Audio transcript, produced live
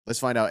Let's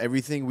find out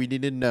everything we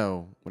need to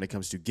know when it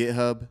comes to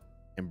GitHub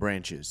and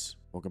branches.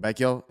 Welcome back,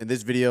 y'all. In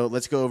this video,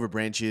 let's go over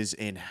branches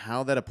and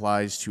how that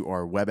applies to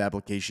our web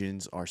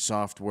applications, our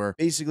software,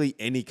 basically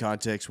any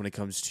context when it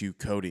comes to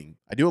coding.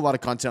 I do a lot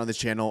of content on this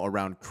channel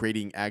around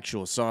creating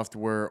actual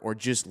software or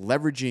just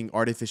leveraging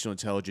artificial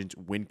intelligence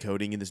when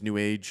coding in this new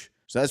age.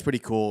 So that's pretty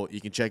cool.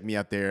 You can check me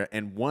out there.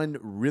 And one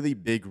really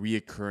big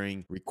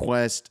reoccurring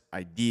request,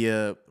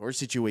 idea, or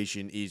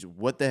situation is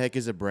what the heck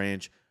is a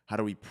branch? How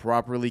do we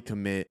properly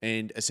commit,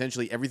 and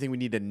essentially everything we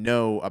need to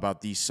know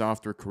about the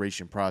software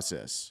creation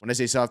process. When I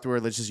say software,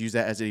 let's just use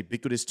that as a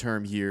ubiquitous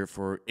term here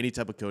for any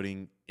type of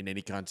coding in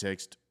any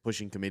context,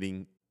 pushing,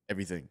 committing,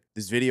 everything.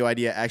 This video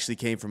idea actually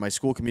came from my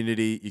school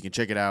community. You can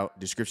check it out,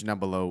 description down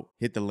below.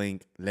 Hit the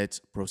link. Let's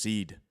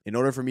proceed. In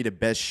order for me to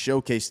best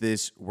showcase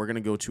this, we're going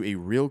to go to a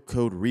real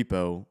code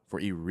repo for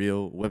a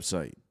real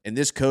website. And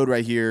this code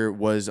right here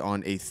was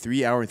on a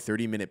 3-hour and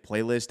 30-minute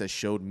playlist that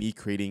showed me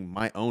creating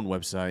my own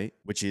website,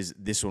 which is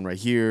this one right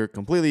here.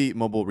 Completely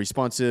mobile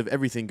responsive,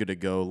 everything good to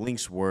go.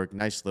 Links work,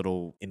 nice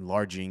little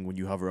enlarging when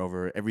you hover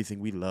over,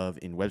 everything we love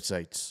in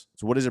websites.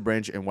 So what is a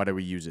branch and why do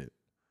we use it?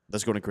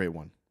 Let's go and create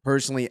one.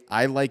 Personally,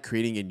 I like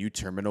creating a new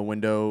terminal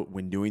window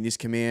when doing these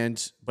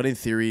commands, but in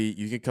theory,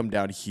 you can come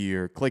down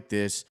here, click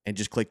this, and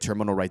just click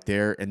terminal right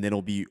there, and then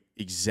it'll be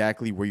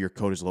exactly where your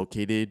code is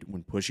located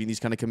when pushing these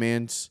kind of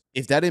commands.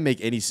 If that didn't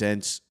make any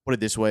sense, put it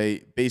this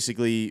way.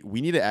 Basically,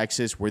 we need to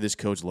access where this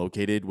code's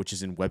located, which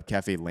is in Web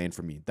Cafe land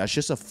for me. That's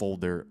just a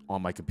folder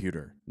on my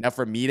computer. Now,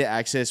 for me to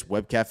access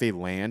Web Cafe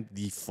land,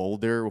 the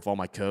folder with all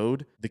my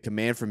code, the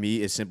command for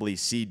me is simply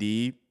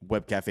cd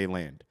Web Cafe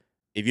land.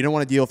 If you don't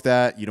want to deal with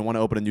that, you don't want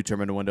to open a new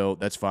terminal window,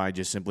 that's fine.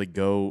 Just simply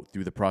go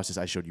through the process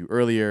I showed you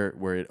earlier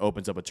where it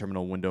opens up a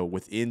terminal window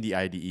within the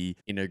IDE,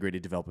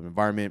 integrated development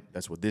environment.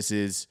 That's what this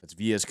is. That's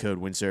VS Code,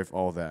 Windsurf,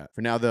 all of that.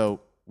 For now,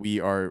 though, we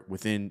are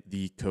within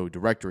the code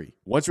directory.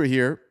 Once we're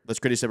here,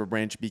 let's create a separate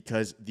branch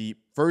because the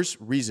first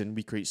reason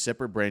we create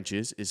separate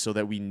branches is so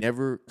that we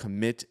never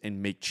commit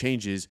and make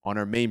changes on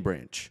our main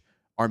branch.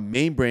 Our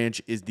main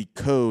branch is the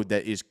code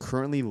that is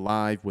currently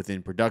live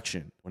within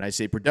production. When I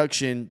say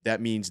production, that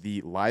means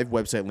the live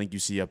website link you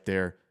see up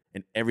there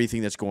and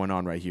everything that's going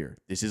on right here.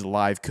 This is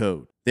live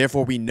code.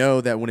 Therefore, we know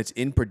that when it's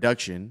in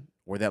production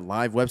or that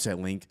live website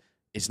link,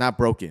 it's not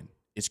broken.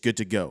 It's good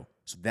to go.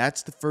 So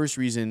that's the first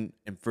reason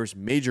and first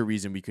major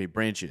reason we create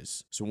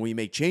branches. So when we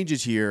make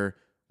changes here,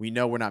 we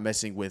know we're not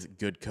messing with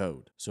good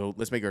code. So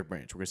let's make our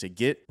branch. We're going to say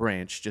git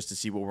branch just to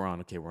see what we're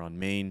on. Okay, we're on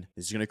main.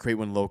 This is going to create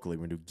one locally.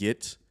 We're going to do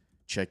git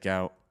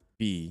checkout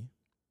B,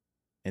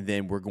 and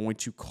then we're going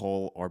to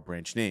call our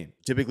branch name.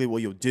 Typically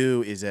what you'll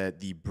do is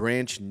that the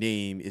branch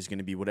name is going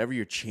to be whatever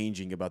you're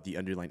changing about the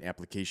underlying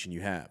application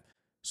you have.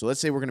 So let's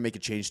say we're going to make a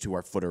change to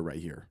our footer right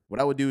here. What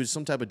I would do is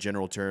some type of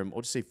general term.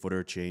 I'll just say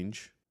footer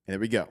change, and there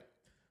we go.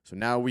 So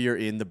now we are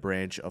in the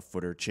branch of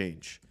footer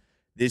change.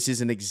 This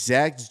is an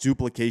exact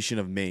duplication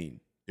of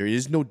main. There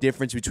is no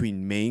difference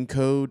between main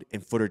code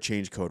and footer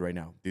change code right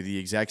now. They're the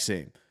exact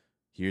same.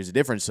 Here's the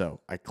difference though.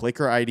 I click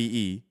our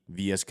IDE,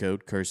 VS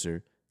Code,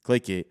 cursor,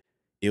 click it,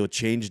 it'll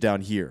change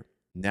down here.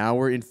 Now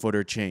we're in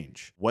footer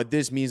change. What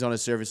this means on a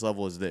service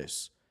level is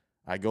this.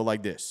 I go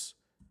like this.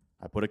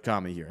 I put a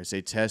comma here. I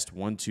say test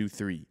 1, 2,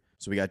 3.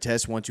 So we got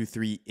test 1, 2,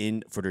 3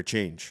 in footer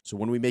change. So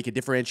when we make a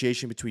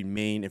differentiation between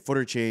main and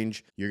footer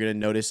change, you're going to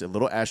notice a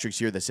little asterisk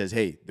here that says,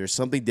 hey, there's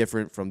something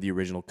different from the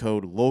original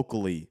code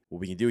locally.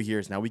 What we can do here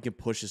is now we can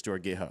push this to our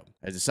GitHub.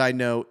 As a side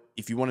note,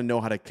 if you want to know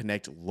how to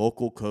connect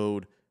local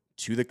code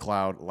to the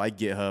cloud like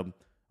GitHub,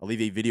 I'll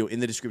leave a video in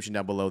the description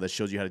down below that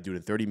shows you how to do it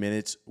in 30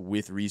 minutes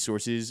with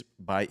resources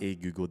by a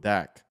Google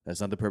Doc.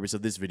 That's not the purpose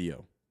of this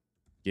video.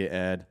 Git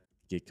add,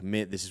 git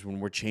commit. This is when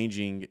we're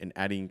changing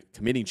and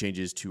committing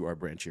changes to our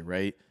branch here,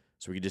 right?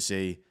 So we can just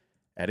say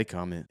add a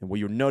comment. And what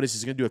you'll notice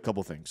is it's going to do a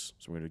couple things.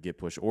 So we're going to git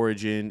push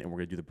origin, and we're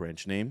going to do the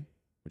branch name,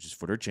 which is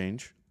footer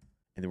change.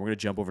 And then we're going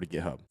to jump over to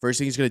GitHub. First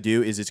thing it's going to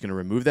do is it's going to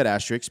remove that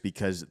asterisk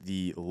because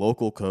the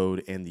local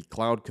code and the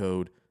cloud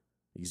code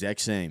exact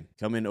same.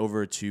 Coming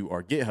over to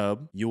our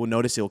GitHub, you will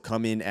notice it'll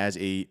come in as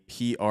a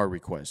PR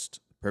request.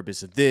 The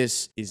purpose of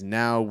this is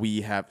now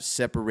we have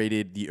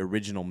separated the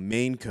original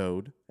main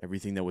code,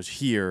 everything that was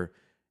here,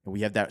 and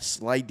we have that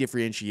slight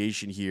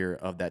differentiation here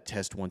of that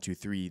test 1, 2,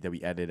 3 that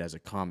we added as a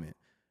comment.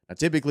 Now,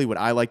 typically what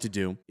I like to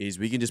do is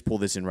we can just pull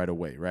this in right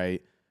away,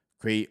 right?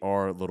 Create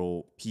our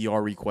little PR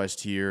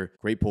request here,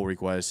 create pull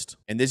request,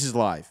 and this is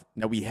live.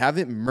 Now, we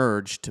haven't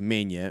merged to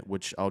main yet,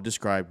 which I'll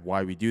describe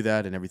why we do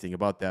that and everything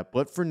about that.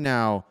 But for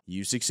now,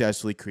 you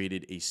successfully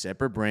created a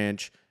separate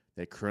branch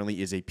that currently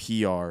is a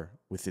PR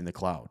within the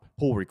cloud,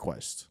 pull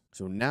request.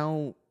 So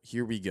now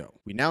here we go.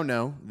 We now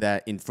know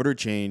that in footer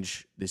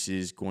change, this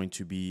is going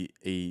to be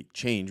a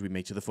change we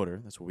make to the footer.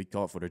 That's what we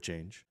call it, footer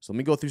change. So let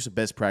me go through some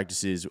best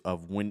practices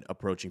of when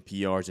approaching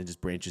PRs and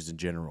just branches in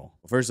general.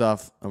 Well, first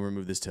off, I'm gonna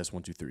remove this test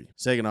 1, 2, 3.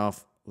 Second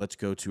off, let's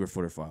go to our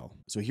footer file.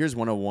 So here's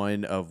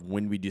 101 of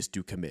when we just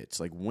do commits.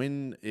 Like,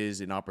 when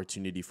is an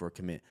opportunity for a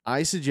commit?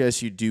 I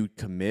suggest you do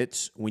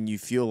commits when you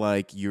feel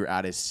like you're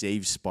at a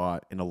save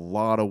spot and a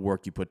lot of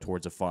work you put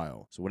towards a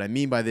file. So what I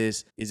mean by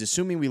this is,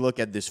 assuming we look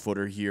at this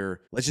footer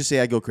here, let's just say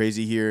I go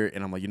crazy here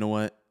and I'm like, you know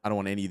what? I don't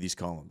want any of these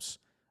columns.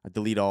 I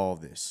delete all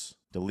of this.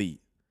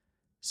 Delete.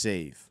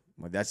 Save.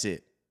 I'm like, that's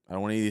it. I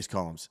don't want any of these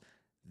columns.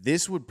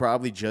 This would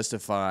probably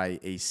justify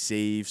a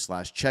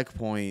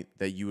save/checkpoint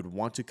that you would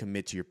want to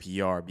commit to your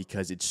PR,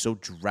 because it's so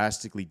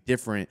drastically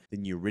different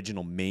than the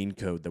original main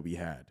code that we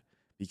had.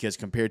 Because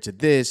compared to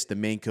this, the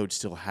main code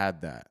still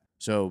had that.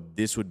 So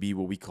this would be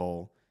what we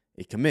call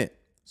a commit.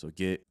 So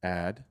git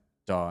add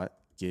dot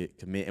git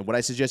commit. And what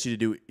I suggest you to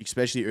do,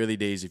 especially early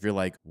days, if you're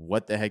like,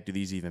 what the heck do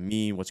these even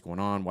mean? What's going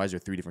on? Why is there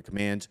 3 different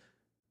commands?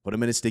 Put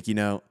them in a sticky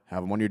note,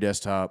 have them on your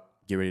desktop,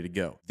 get ready to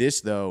go.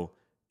 This, though,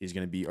 is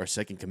going to be our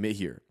second commit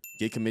here.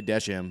 Git commit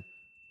 -m,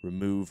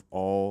 remove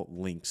all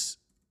links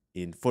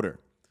in footer.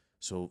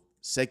 So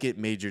second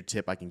major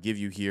tip I can give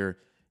you here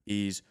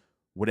is,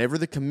 whatever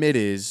the commit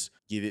is,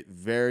 give it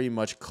very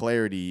much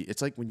clarity.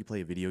 It's like when you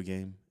play a video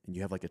game and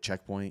you have like a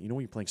checkpoint. You know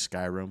when you're playing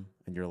Skyrim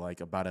and you're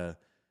like about to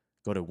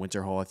go to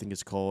Winter Hall, I think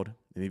it's called,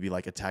 and maybe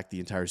like attack the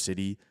entire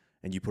city,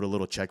 and you put a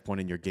little checkpoint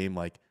in your game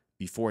like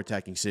before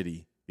attacking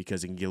city,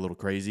 because it can get a little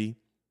crazy.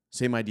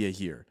 Same idea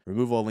here.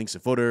 Remove all links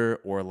in footer,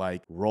 or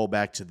like roll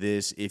back to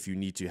this if you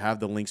need to have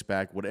the links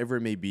back, whatever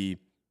it may be.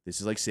 This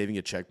is like saving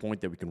a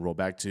checkpoint that we can roll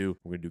back to.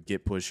 We're going to do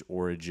git push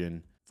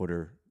origin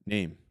footer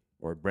name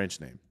or branch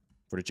name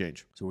for the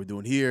change. So what we're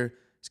doing here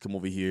is come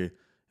over here,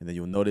 and then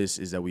you'll notice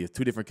is that we have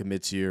 2 different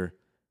commits here,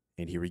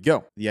 and here we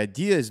go. The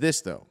idea is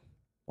this, though.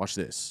 Watch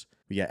this.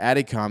 We got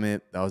added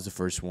comment. That was the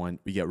first one.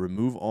 We got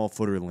remove all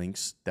footer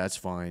links. That's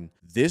fine.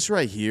 This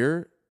right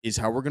here is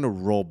how we're going to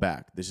roll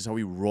back. This is how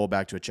we roll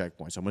back to a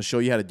checkpoint. So I'm going to show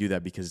you how to do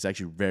that, because it's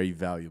actually very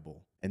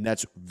valuable. And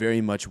that's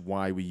very much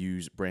why we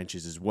use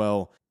branches as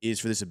well, is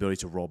for this ability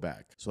to roll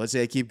back. So let's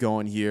say I keep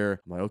going here.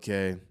 I'm like,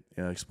 okay,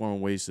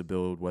 exploring ways to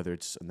build, whether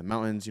it's in the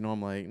mountains. You know,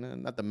 I'm like, nah,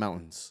 not the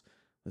mountains.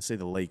 Let's say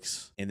the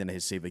lakes. And then I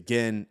hit save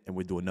again, and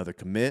we do another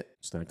commit.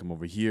 So then I come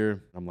over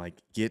here. I'm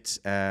like, git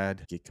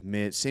add, git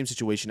commit. Same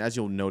situation. As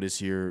you'll notice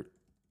here,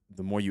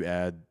 the more you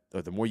add,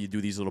 or the more you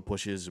do these little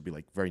pushes, it'll be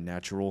like very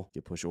natural.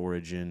 Git push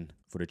origin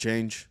for the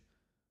change.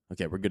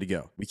 Okay, we're good to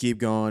go. We keep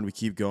going,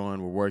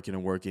 we're working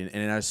and working.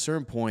 And at a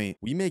certain point,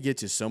 we may get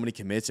to so many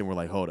commits and we're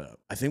like, hold up,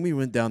 I think we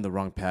went down the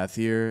wrong path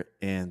here,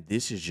 and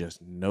this is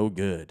just no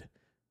good.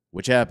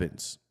 Which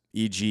happens.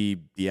 E.g.,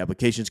 the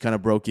application's kind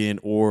of broken,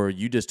 or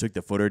you just took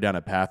the footer down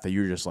a path that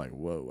you're just like,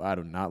 whoa, I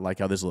do not like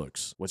how this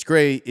looks. What's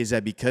great is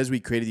that because we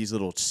created these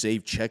little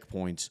save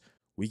checkpoints,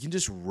 we can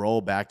just roll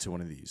back to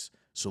one of these.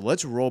 So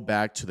let's roll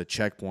back to the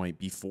checkpoint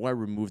before I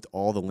removed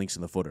all the links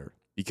in the footer,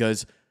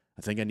 because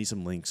I think I need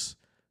some links.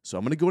 So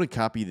I'm going to go and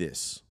copy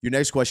this. Your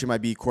next question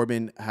might be,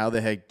 Corbin, how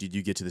the heck did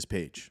you get to this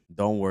page?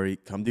 Don't worry.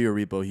 Come to your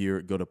repo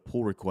here, go to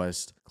pull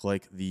request,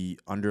 click the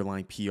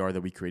underlying PR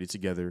that we created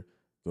together,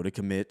 go to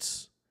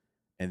commits,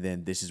 and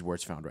then this is where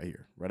it's found right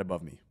here, right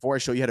above me. Before I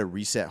show you how to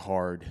reset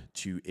hard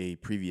to a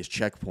previous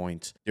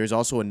checkpoint, there's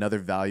also another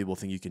valuable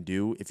thing you can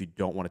do if you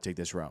don't want to take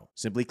this route.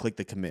 Simply click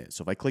the commit.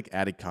 So if I click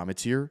added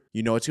comments here,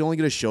 you know, it's only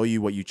going to show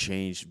you what you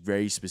changed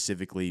very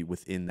specifically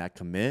within that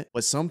commit.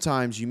 But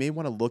sometimes you may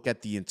want to look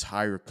at the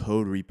entire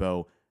code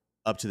repo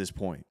up to this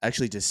point.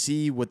 Actually, to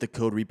see what the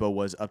code repo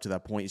was up to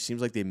that point, it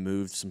seems like they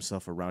moved some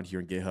stuff around here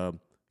in GitHub.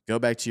 Go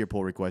back to your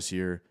pull request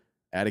here,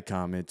 added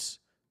comments,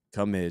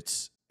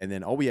 commits, and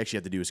then all we actually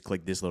have to do is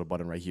click this little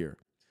button right here.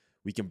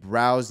 We can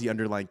browse the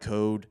underlying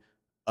code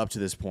up to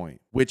this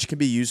point, which can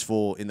be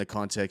useful in the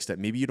context that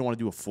maybe you don't want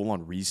to do a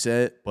full-on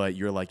reset, but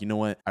you're like, you know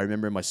what? I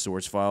remember in my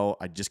source file,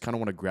 I just kind of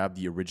want to grab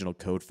the original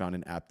code found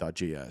in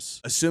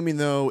app.js. Assuming,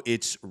 though,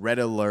 it's red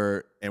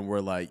alert and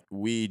we're like,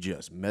 we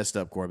just messed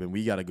up, Corbin.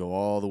 We got to go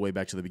all the way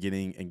back to the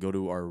beginning and go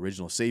to our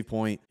original save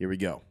point. Here we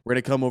go. We're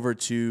going to come over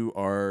to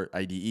our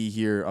IDE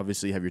here.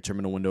 Obviously, have your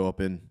terminal window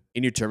open.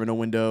 In your terminal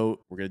window,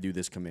 we're going to do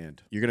this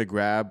command. You're going to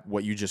grab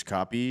what you just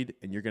copied,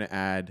 and you're going to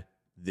add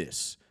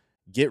this.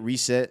 Git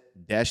reset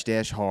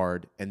 --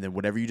 hard, and then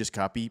whatever you just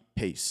copy,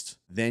 paste.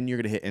 Then you're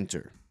going to hit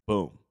enter.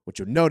 Boom. What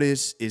you'll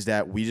notice is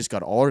that we just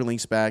got all our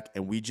links back,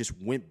 and we just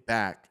went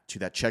back to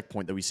that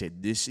checkpoint that we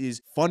said. This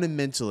is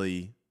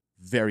fundamentally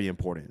very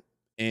important,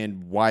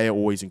 and why I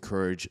always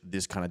encourage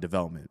this kind of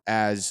development,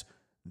 as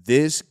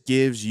this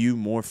gives you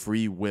more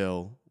free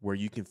will where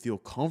you can feel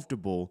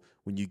comfortable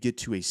when you get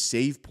to a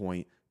save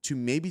point to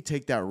maybe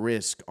take that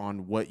risk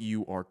on what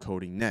you are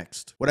coding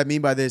next. What I mean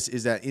by this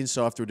is that in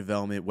software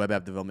development, web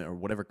app development, or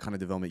whatever kind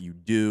of development you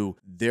do,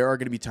 there are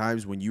going to be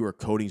times when you are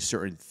coding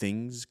certain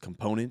things,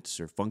 components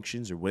or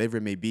functions or whatever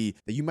it may be,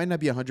 that you might not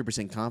be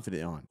 100%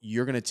 confident on.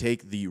 You're going to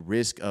take the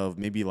risk of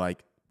maybe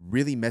like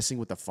really messing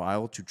with the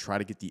file to try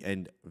to get the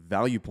end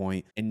value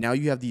point. And now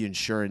you have the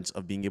insurance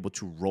of being able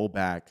to roll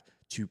back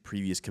to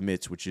previous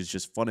commits, which is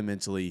just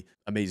fundamentally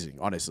amazing,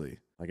 honestly.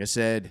 Like I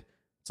said,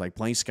 it's like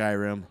playing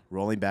Skyrim,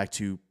 rolling back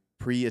to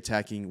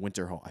pre-attacking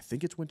Winter Hall. I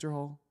think it's Winter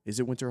Hall. Is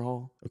it Winter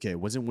Hall? Okay, it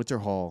wasn't Winter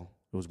Hall.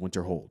 It was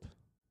Winter Hold.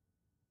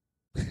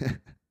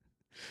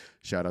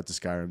 Shout out to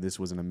Skyrim. This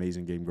was an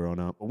amazing game growing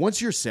up. But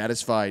once you're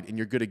satisfied and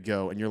you're good to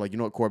go and you're like, you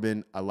know what,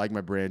 Corbin, I like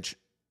my branch.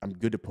 I'm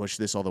good to push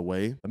this all the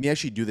way. Let me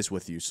actually do this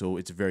with you so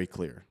it's very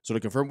clear. So to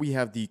confirm we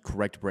have the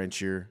correct branch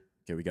here.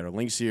 Okay, we got our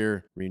links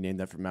here.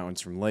 Renamed that from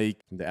mountains from lake.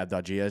 From the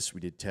app.js,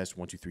 we did test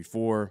 1, 2, 3,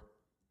 4.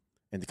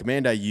 And the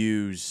command I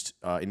used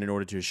in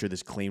order to ensure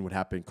this clean would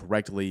happen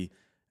correctly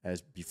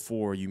as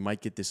before, you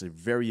might get this a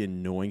very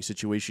annoying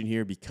situation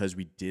here because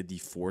we did the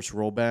force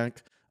rollback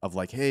of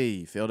like,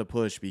 hey, fail to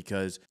push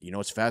because, you know,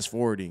 it's fast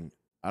forwarding.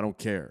 I don't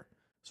care.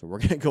 So we're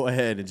going to go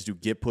ahead and just do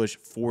git push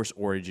force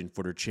origin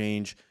footer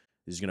change.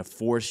 This is going to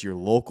force your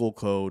local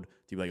code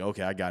to be like,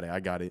 okay, I got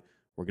it.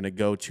 We're going to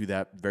go to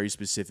that very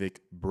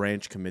specific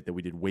branch commit that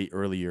we did way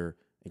earlier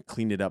and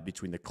clean it up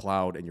between the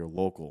cloud and your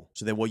local.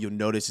 So then what you'll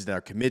notice is that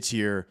our commits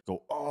here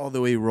go all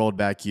the way rolled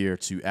back here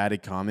to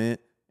added comment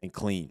and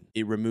clean.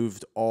 It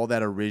removed all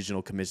that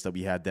original commits that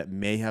we had that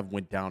may have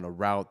went down a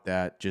route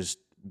that just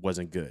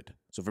wasn't good.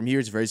 So from here,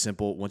 it's very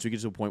simple. Once we get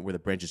to a point where the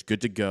branch is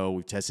good to go,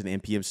 we've tested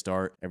npm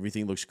start,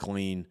 everything looks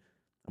clean.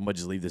 I'm gonna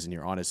just leave this in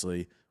here,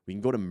 honestly. We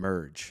can go to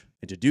merge.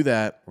 And to do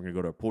that, we're gonna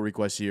go to our pull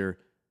request here,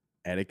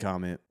 add a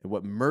comment. And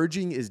what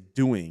merging is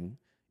doing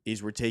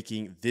is we're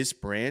taking this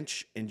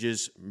branch and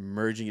just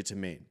merging it to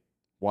main.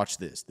 Watch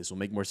this. This will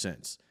make more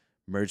sense.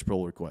 Merge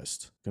pull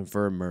request.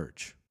 Confirm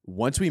merge.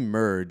 Once we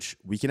merge,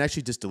 we can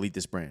actually just delete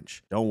this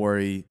branch. Don't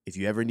worry. If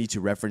you ever need to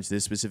reference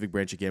this specific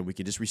branch again, we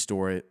can just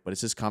restore it. But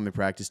it's just common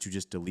practice to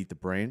just delete the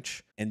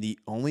branch. And the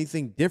only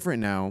thing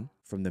different now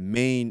from the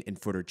main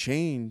and footer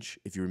change,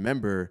 if you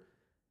remember,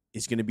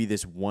 is going to be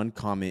this one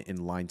comment in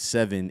line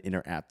 7 in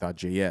our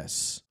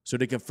app.js. So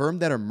to confirm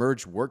that our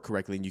merge worked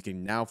correctly, and you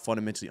can now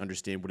fundamentally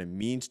understand what it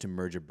means to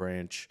merge a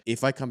branch,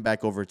 if I come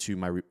back over to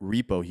my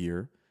repo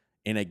here,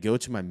 and I go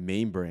to my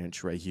main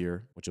branch right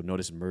here, which you'll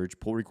notice merge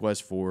pull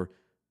request for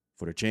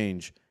footer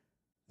change,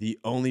 the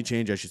only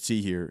change I should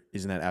see here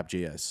is in that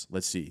app.js.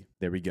 Let's see.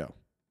 There we go.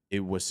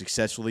 It was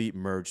successfully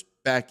merged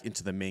back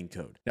into the main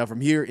code. Now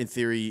from here, in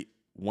theory,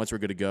 once we're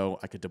good to go,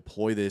 I could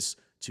deploy this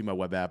to my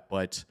web app,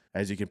 but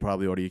as you can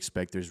probably already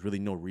expect, there's really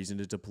no reason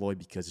to deploy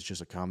because it's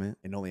just a comment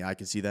and only I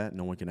can see that.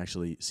 No one can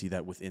actually see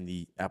that within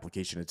the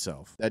application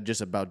itself. That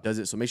just about does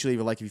it. So make sure to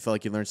leave a like if you felt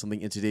like you learned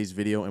something in today's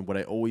video. And what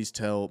I always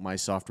tell my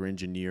software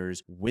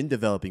engineers when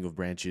developing with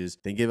branches,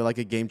 think of it like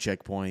a game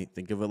checkpoint.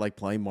 Think of it like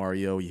playing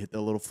Mario. You hit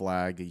the little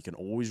flag. You can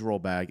always roll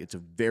back. It's a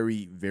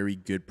very, very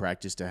good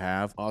practice to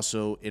have.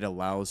 Also, it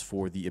allows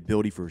for the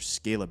ability for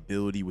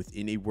scalability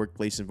within a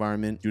workplace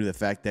environment due to the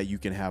fact that you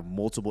can have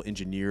multiple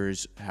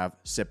engineers have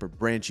separate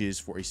branches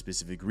for a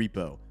specific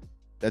repo.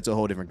 That's a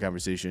whole different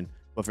conversation.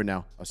 But for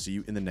now, I'll see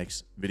you in the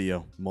next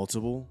video.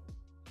 Multiple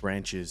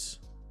branches,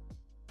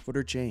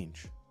 footer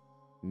change,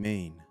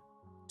 main,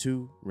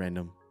 2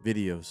 random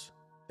videos.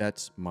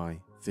 That's my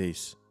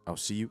face. I'll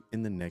see you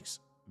in the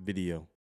next video.